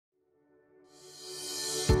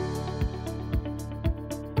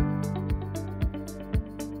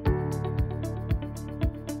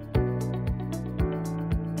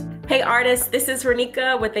Hey artists, this is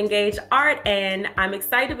Ranika with Engage Art, and I'm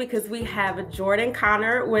excited because we have Jordan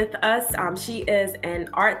Connor with us. She is an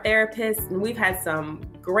art therapist, and we've had some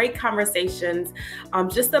great conversations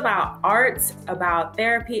just about art, about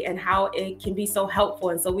therapy, and how it can be so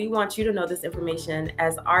helpful. And so we want you to know this information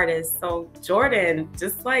as artists. So Jordan,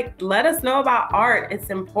 just let us know about art, its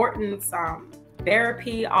importance,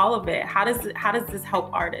 therapy, all of it. How does this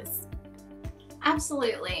help artists?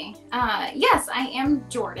 Absolutely. Yes, I am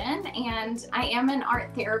Jordan and I am an art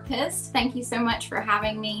therapist. Thank you so much for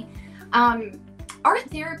having me. Art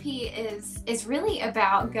therapy is really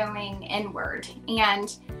about going inward.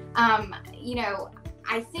 And,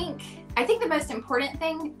 I think the most important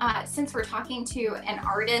thing, since we're talking to an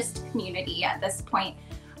artist community at this point,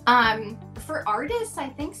 for artists, I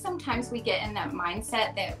think sometimes we get in that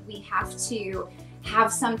mindset that we have to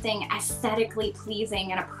have something aesthetically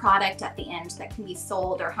pleasing and a product at the end that can be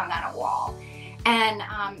sold or hung on a wall. And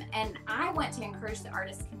I want to encourage the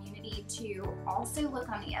artist community to also look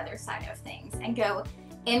on the other side of things and go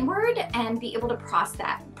inward and be able to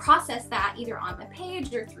process that either on the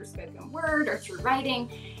page or through spoken word or through writing,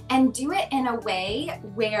 and do it in a way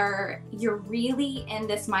where you're really in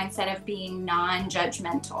this mindset of being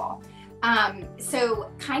non-judgmental.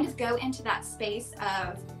 So kind of go into that space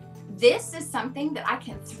of, this is something that I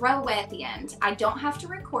can throw away at the end. I don't have to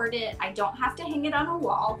record it. I don't have to hang it on a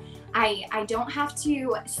wall. I don't have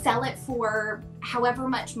to sell it for however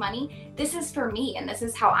much money. This is for me, and this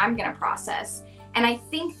is how I'm going to process. And I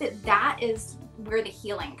think that is where the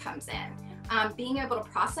healing comes in. Being able to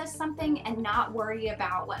process something and not worry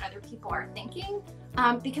about what other people are thinking,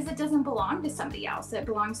 because it doesn't belong to somebody else. It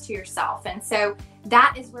belongs to yourself. And so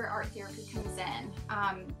that is where art therapy comes in.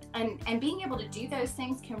 And being able to do those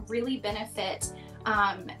things can really benefit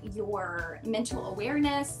your mental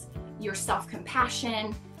awareness, your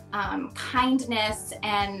self-compassion, kindness,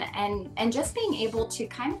 and just being able to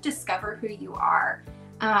kind of discover who you are.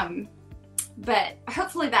 But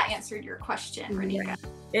hopefully that answered your question, Ranika.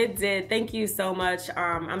 It did. Thank you so much.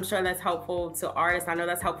 I'm sure that's helpful to artists. I know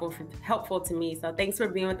that's helpful to me. So thanks for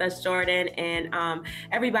being with us, Jordan. And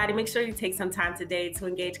everybody, make sure you take some time today to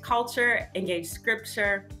engage culture, engage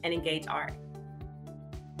scripture, and engage art.